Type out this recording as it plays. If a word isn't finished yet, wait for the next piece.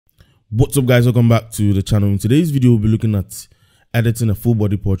What's up, guys? Welcome back to the channel. In today's video, we'll be looking at editing a full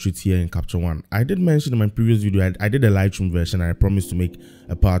body portrait here in Capture One. I did mention in my previous video I did a Lightroom version. I promised to make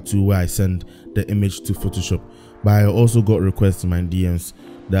a part 2 where I send the image to Photoshop, but I also got requests in my DMs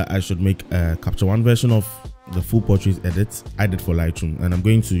that I should make a Capture One version of the full portrait edit I did for Lightroom, and I'm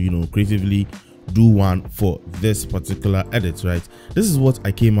going to creatively do one for this particular edit. Right, this is what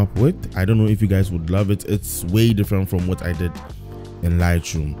I came up with. I don't know if you guys would love it. It's way different from what I did in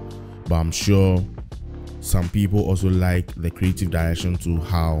Lightroom, but I'm sure some people also like the creative direction to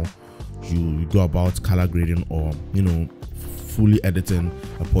how you go about color grading or fully editing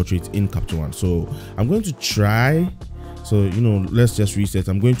a portrait in Capture One. So I'm going to try, let's just reset.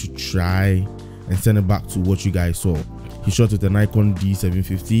 I'm going to try and send it back to what you guys saw. He shot with a Nikon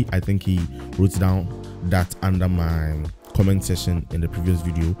D750. I think he wrote down that under my comment section in the previous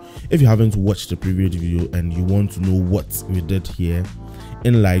video. If you haven't watched the previous video and you want to know what we did here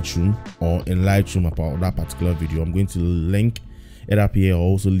in Lightroom or in Lightroom about that particular video, I'm going to link it up here. I'll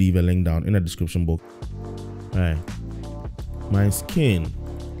also leave a link down in the description box. All right, my skin,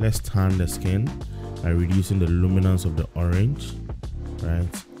 let's tan the skin by reducing the luminance of the orange, right?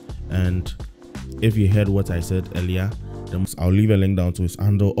 And if you heard what I said earlier, then I'll leave a link down to his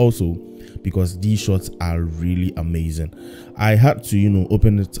handle also, because these shots are really amazing. I had to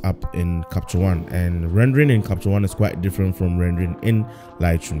open it up in Capture One, and rendering in Capture One is quite different from rendering in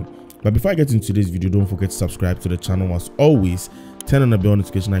Lightroom. But before I get into this video, don't forget to subscribe to the channel. As always, turn on the bell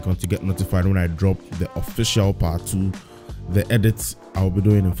notification icon to get notified when I drop the official part 2, the edits I'll be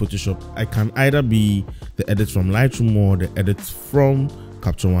doing in Photoshop. I can either be the edits from Lightroom or the edits from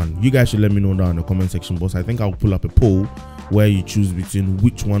Capture One. You guys should let me know down in the comment section box. I think I'll pull up a poll where you choose between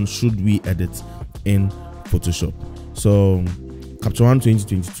which one should we edit in Photoshop. So Capture One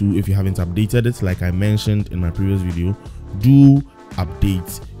 2022, if you haven't updated it, like I mentioned in my previous video, do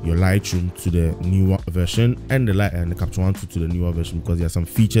update your Lightroom to the newer version and the Capture One to the newer version, because there are some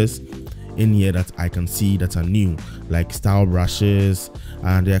features in here that I can see that are new, like style brushes,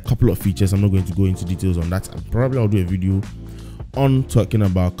 and there are a couple of features. I'm not going to go into details on that. Probably I'll do a video on talking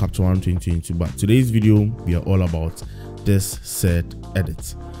about Capture One 2022, but today's video we are all about this set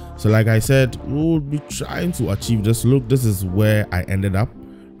edit. So like I said, we'll be trying to achieve this look. This is where I ended up,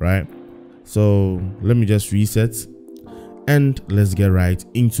 right? So let me just reset and let's get right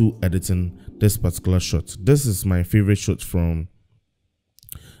into editing this particular shot. This is my favorite shot from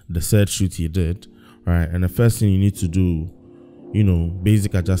the set shoot he did, right? And the first thing you need to do,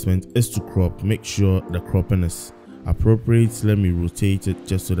 basic adjustment, is to crop. Make sure the cropping is appropriate. Let me rotate it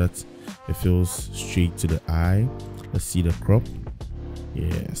just so that it feels straight to the eye. Let's see the crop.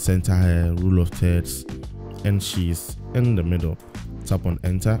 Yeah, center her, rule of thirds, and she's in the middle. Tap on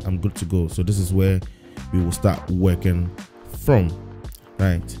enter. I'm good to go. So this is where we will start working from,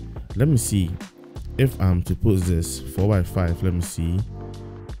 right? Let me see if I'm to put this 4x5. Let me see.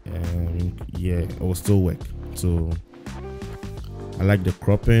 Yeah, it will still work. So I like the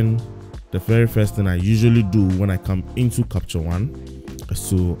cropping. The very first thing I usually do when I come into Capture One is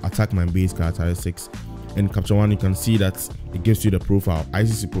to attack my base characteristics. In Capture One, you can see that it gives you the profile,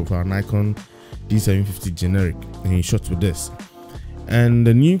 ICC profile, Nikon D750 generic, and you shot with this. And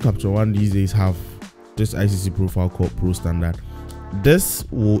the new Capture One these days have this ICC profile called Pro Standard. This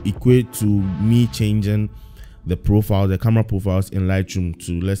will equate to me changing the profile, the camera profiles in Lightroom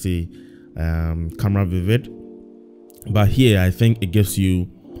to, let's say, camera vivid. But here, I think it gives you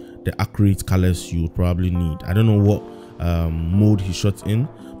the accurate colors you probably need. I don't know what mode he shot in,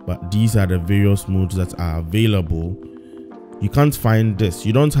 but these are the various modes that are available. You can't find this.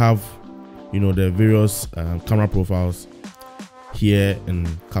 You don't have the various camera profiles here in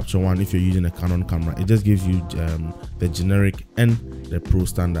Capture One if you're using a Canon camera. It just gives you the generic and the Pro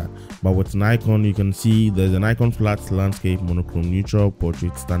Standard. But with Nikon, you can see there's a Nikon flat, landscape, monochrome, neutral,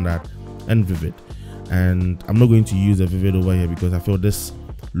 portrait, standard, and vivid. And I'm not going to use the vivid over here because I feel this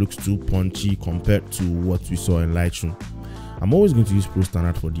looks too punchy compared to what we saw in Lightroom. I'm always going to use Pro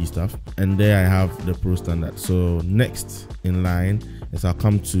Standard for these stuff, and there I have the Pro Standard. So next in line is I'll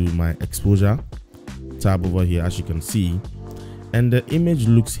come to my exposure tab over here, as you can see, and the image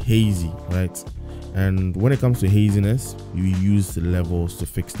looks hazy, right? And when it comes to haziness, you use the levels to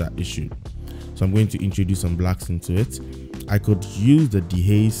fix that issue. So I'm going to introduce some blacks into it. I could use the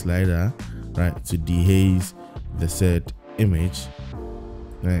dehaze slider, right, to dehaze the said image.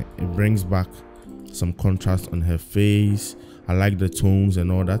 Right, it brings back some contrast on her face. I like the tones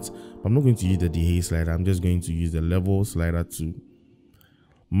and all that. I'm not going to use the dehaze slider. I'm just going to use the level slider to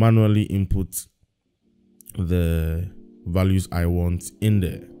manually input the values I want in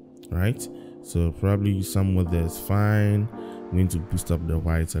there, right? So probably somewhere there's fine. I'm going to boost up the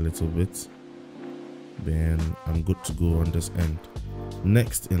whites a little bit. Then I'm good to go on this end.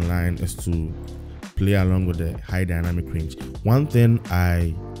 Next in line is to play along with the high dynamic range. One thing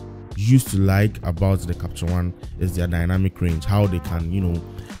I used to like about the Capture One is their dynamic range, how they can, you know,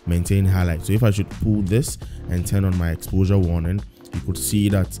 maintain highlight. So if I should pull this and turn on my exposure warning, you could see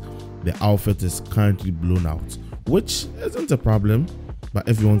that the outfit is currently blown out, which isn't a problem. But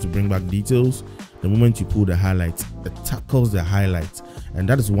if you want to bring back details, the moment you pull the highlights, it tackles the highlights, and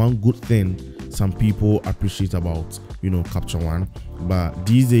that is one good thing some people appreciate about, you know, Capture One. But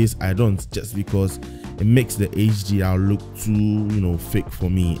these days I don't, just because it makes the HD out look too, you know, fake for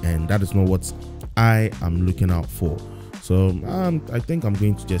me, and that is not what I am looking out for. So I think I'm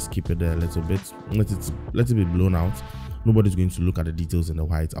going to just keep it there a little bit, let it be blown out. Nobody's going to look at the details in the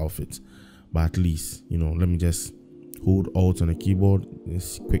white outfit, but at least, you know, let me just hold Alt on the keyboard.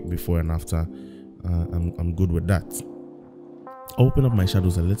 It's quick before and after. I'm good with that. I'll open up my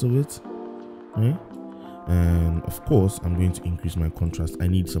shadows a little bit, right? And of course I'm going to increase my contrast. I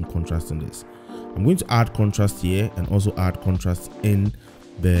need some contrast in this. I'm going to add contrast here and also add contrast in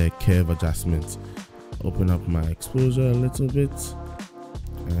the curve adjustment. Open up my exposure a little bit,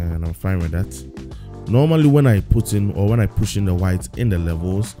 and I'm fine with that. Normally when I put in, or when I push in the whites in the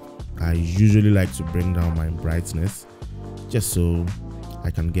levels, I usually like to bring down my brightness just so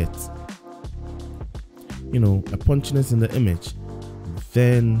I can get, you know, a punchiness in the image.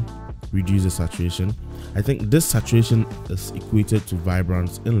 Then reduce the saturation. I think this saturation is equated to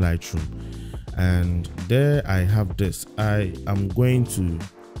vibrance in Lightroom, and there I have this. I am going to,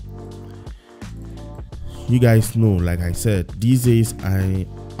 you guys know, like I said, these days I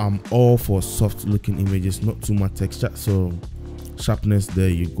am all for soft looking images, not too much texture. So sharpness, there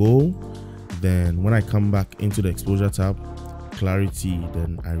you go. Then when I come back into the exposure tab, clarity,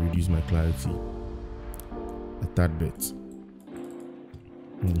 then I reduce my clarity a tad bit.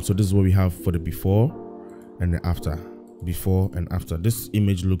 So this is what we have for the before and the after. Before and after. This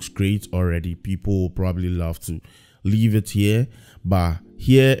image looks great already. People will probably love to leave it here, but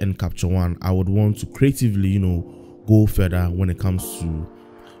here in Capture One, I would want to creatively, you know, go further when it comes to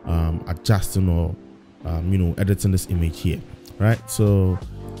adjusting or you know, editing this image here, right? So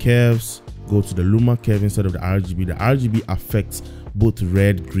curves, go to the Luma curve instead of the RGB. The RGB affects both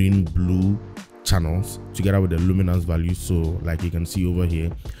red, green, blue channels together with the luminance value. So like you can see over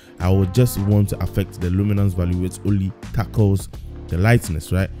here, I would just want to affect the luminance value, which only tackles the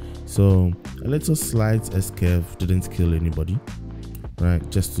lightness, right? So a little slight S curve didn't kill anybody, right?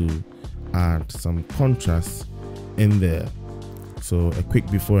 Just to add some contrast in there. So a quick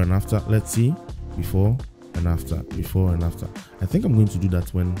before and after. Let's see, before and after, before and after. I think I'm going to do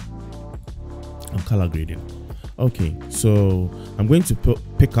that when I'm color grading. Okay, so I'm going to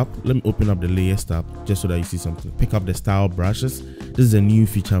pick up, let me open up the layers tab just so that you see something. Pick up the style brushes. This is a new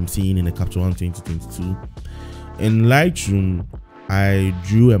feature I'm seeing in the Capture One 2022. In Lightroom, I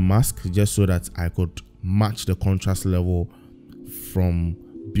drew a mask just so that I could match the contrast level from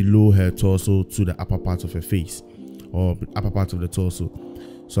below her torso to the upper part of her face, or upper part of the torso.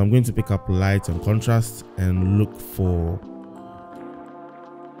 So I'm going to pick up light and contrast and look for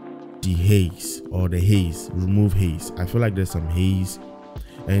the haze, or the haze, remove haze. I feel like there's some haze,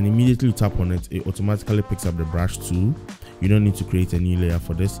 and immediately you tap on it, it automatically picks up the brush tool. You don't need to create a new layer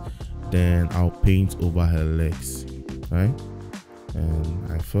for this. Then I'll paint over her legs, right?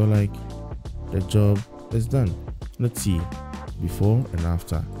 And I feel like the job is done. Let's see, before and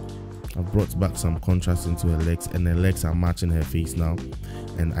after. I've brought back some contrast into her legs, and her legs are matching her face now,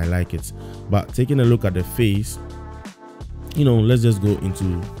 and I like it. But taking a look at the face, you know, let's just go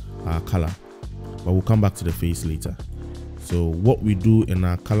into our color, but we'll come back to the face later. So what we do in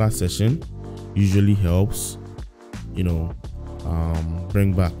our color session usually helps, you know,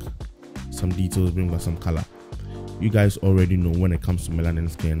 bring back some details, bring back some color. You guys already know when it comes to melanin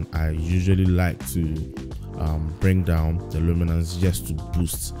skin, I usually like to bring down the luminance just to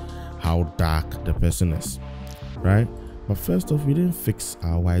boost how dark the person is, right? But first off, we didn't fix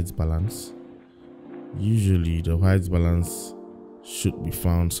our whites balance. Usually the whites balance should be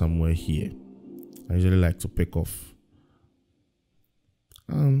found somewhere here. I usually like to pick off.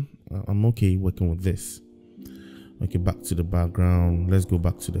 I'm okay working with this. Okay, back to the background. Let's go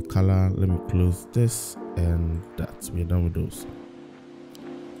back to the color. Let me close this and that. We're done with those.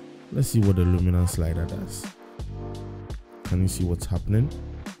 Let's see what the luminance slider does. Can you see what's happening?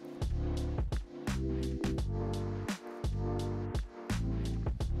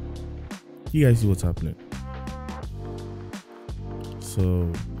 You guys see what's happening? So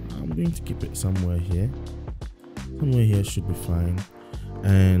I'm going to keep it somewhere here. Somewhere here should be fine.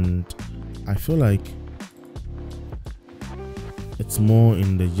 And I feel like it's more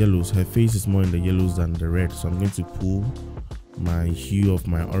in the yellows. Her face is more in the yellows than the red, so I'm going to pull my hue of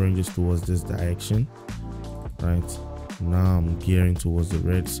my oranges towards this direction. Right now I'm gearing towards the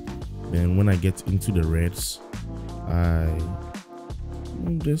reds. Then when I get into the reds, I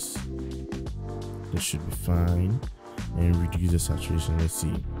move this should be fine, and reduce the saturation. Let's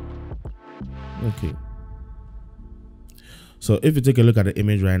see. Okay, so if you take a look at the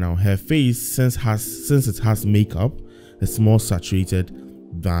image right now, her face, since it has makeup, it's more saturated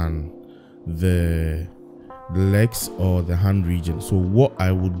than the legs or the hand region. So what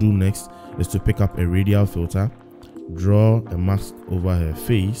I will do next is to pick up a radial filter, draw a mask over her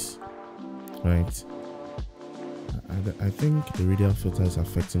face. Right, I think the radial filter is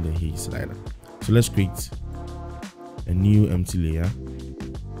affecting the haze slider. So let's create a new empty layer,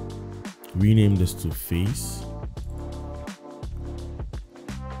 rename this to face,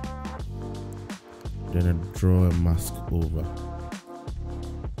 then I draw a mask over,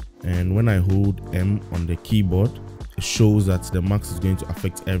 and when I hold M on the keyboard, it shows that the mask is going to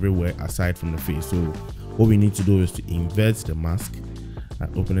affect everywhere aside from the face. So what we need to do is to invert the mask,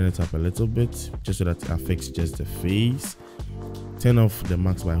 opening it up a little bit just so that it affects just the face. Turn off the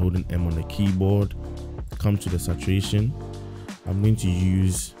mask by holding M on the keyboard, come to the saturation. I'm going to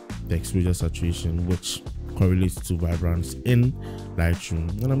use the exposure saturation, which correlates to vibrance in Lightroom,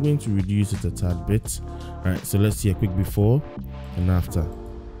 and I'm going to reduce it a tad bit. All right, so let's see a quick before and after.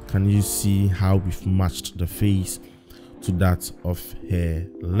 Can you see how we've matched the face to that of her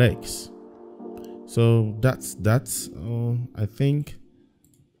legs? So that's I think,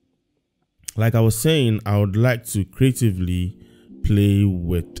 like I was saying, I would like to creatively play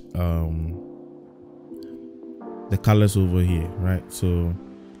with the colors over here, right? So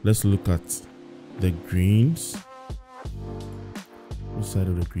let's look at the greens. Which side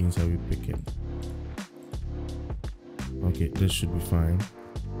of the greens are we picking? Okay, this should be fine.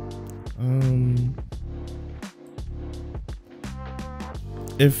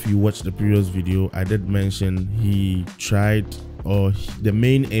 If you watched the previous video, I did mention he tried, or the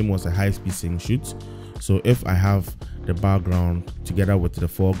main aim was a high-speed sync shoot. So if I have the background together with the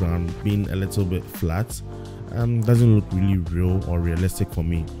foreground being a little bit flat, doesn't look really real or realistic for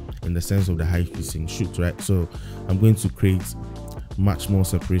me in the sense of the high-speed sync shoot, right? So I'm going to create much more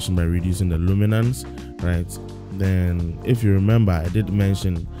separation by reducing the luminance, right? Then if you remember, I did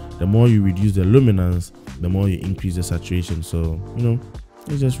mention the more you reduce the luminance, the more you increase the saturation. So, you know,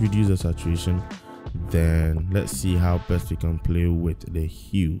 let's just reduce the saturation. Then let's see how best we can play with the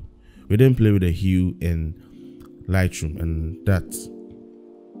hue. We didn't play with the hue in Lightroom, and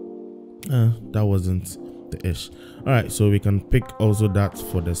that wasn't the ish. All right, so we can pick also that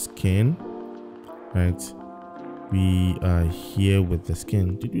for the skin, right? We are here with the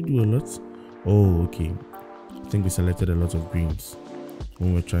skin. Did we do a lot? Oh, okay. I think we selected a lot of greens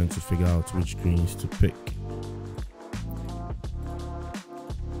when we're trying to figure out which greens to pick.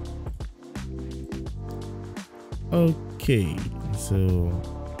 Okay, so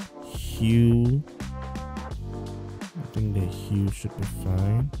hue, I think the hue should be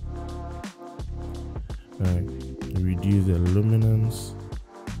fine. Alright, reduce the luminance.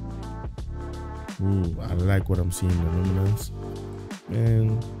 Ooh, I like what I'm seeing in the luminance.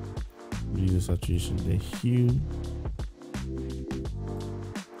 And reduce the saturation, the hue.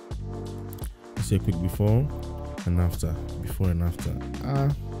 Let's say a quick before and after. Before and after. I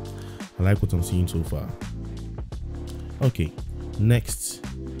like what I'm seeing so far. Okay, next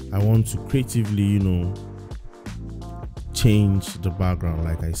I want to creatively, you know, change the background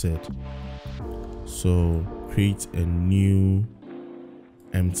like I said. So create a new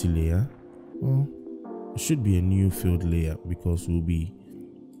empty layer. Well, it should be a new filled layer because we'll be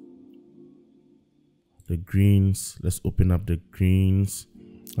the greens. Let's open up the greens.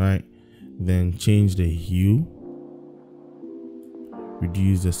 All right, then change the hue,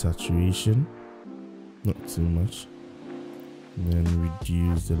 reduce the saturation, not too much, and then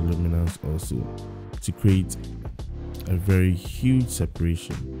reduce the luminance also to create a very huge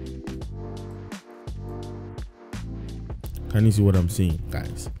separation. Can you see what I'm saying,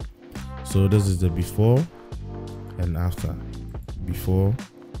 guys? So this is the before and after, before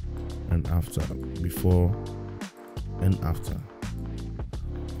and after, before and after.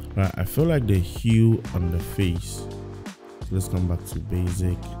 Right, I feel like the hue on the face, so let's come back to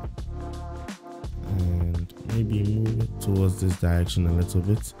basic and maybe move it towards this direction a little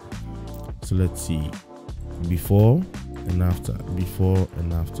bit. So let's see, before and after, before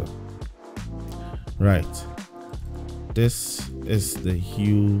and after. Right, this is the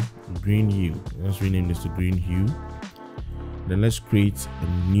hue, green hue. Let's rename this to green hue. Then let's create a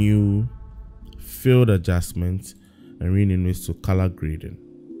new field adjustment, and rename this to color grading.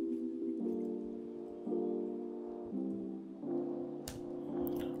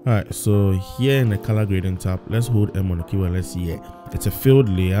 Alright, so here in the color grading tab, let's hold M on the keyboard. Let's see here. It's a filled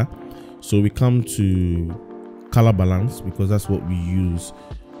layer. So we come to color balance because that's what we use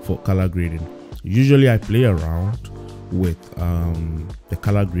for color grading. Usually I play around with the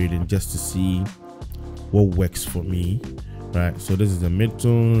color grading just to see what works for me. Right, so this is the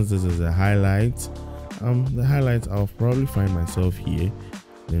midtones, this is the highlights. The highlights, I'll probably find myself here,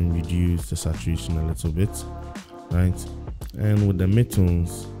 then reduce the saturation a little bit, right? And with the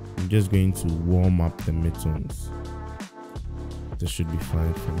midtones, I'm just going to warm up the midtones. This should be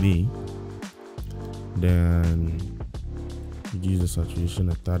fine for me. Then reduce the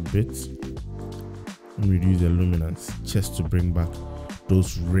saturation a tad bit and reduce the luminance just to bring back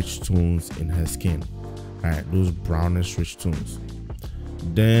those rich tones in her skin. Alright, those brownish rich tones.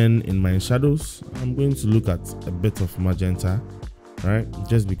 Then in my shadows, I'm going to look at a bit of magenta, right?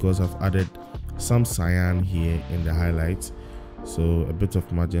 Just because I've added some cyan here in the highlights. So a bit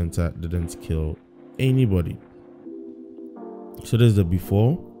of magenta didn't kill anybody. So there's the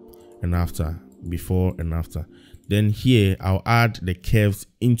before and after, before and after. Then here I'll add the curves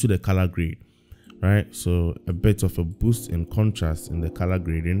into the color grade, right? So a bit of a boost in contrast in the color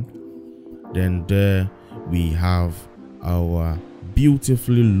grading. Then there we have our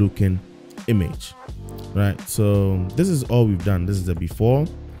beautifully looking image, right? So this is all we've done. This is the before,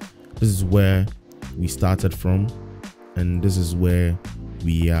 this is where we started from, and this is where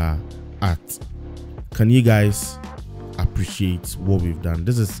we are at. Can you guys appreciate what we've done?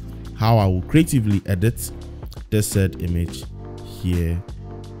 This is how I will creatively edit this said image here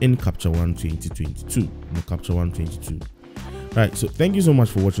in Capture One 2022, in Capture One 2022. Right, so thank you so much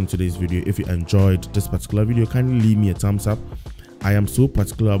for watching today's video. If you enjoyed this particular video, kindly leave me a thumbs up. I am so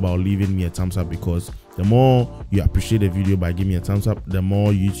particular about leaving me a thumbs up because the more you appreciate the video by giving me a thumbs up, the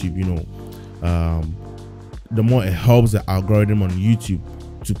more YouTube, the more it helps the algorithm on YouTube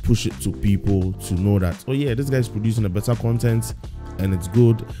to push it to people to know that, oh yeah, this guy's producing a better content and it's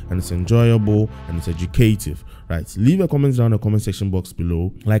good and it's enjoyable and it's educative, right? Leave a comment down in the comment section box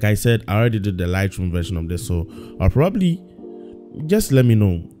below. Like I said, I already did the Lightroom version of this, so I'll probably just let me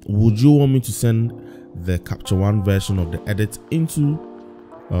know, would you want me to send the Capture One version of the edit into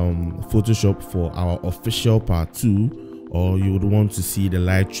Photoshop for our official part 2, or you would want to see the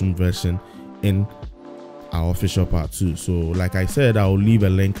Lightroom version in our official part 2? So like I said, I'll leave a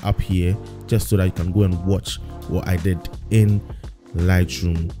link up here just so that you can go and watch what I did in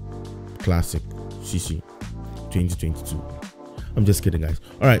Lightroom Classic CC 2022. I'm just kidding, guys.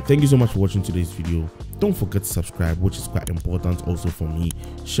 All right, thank you so much for watching today's video. Don't forget to subscribe, which is quite important also for me.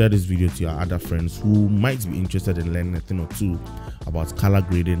 Share this video to your other friends who might be interested in learning a thing or two about color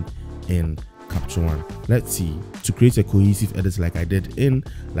grading in Capture One. Let's see, to create a cohesive edit like I did in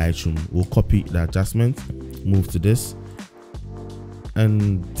Lightroom, we'll copy the adjustment, move to this,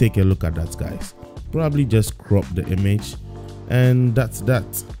 and take a look at that, guys. Probably just crop the image, and that's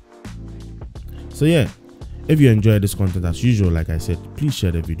that. So yeah, if you enjoyed this content as usual, like I said, please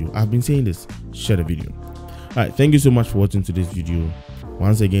share the video. I've been saying this, share the video. All right, thank you so much for watching today's video.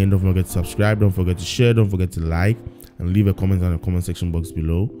 Once again, don't forget to subscribe, don't forget to share, don't forget to like, and leave a comment in the comment section box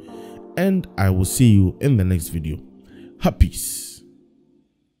below. And I will see you in the next video. Peace.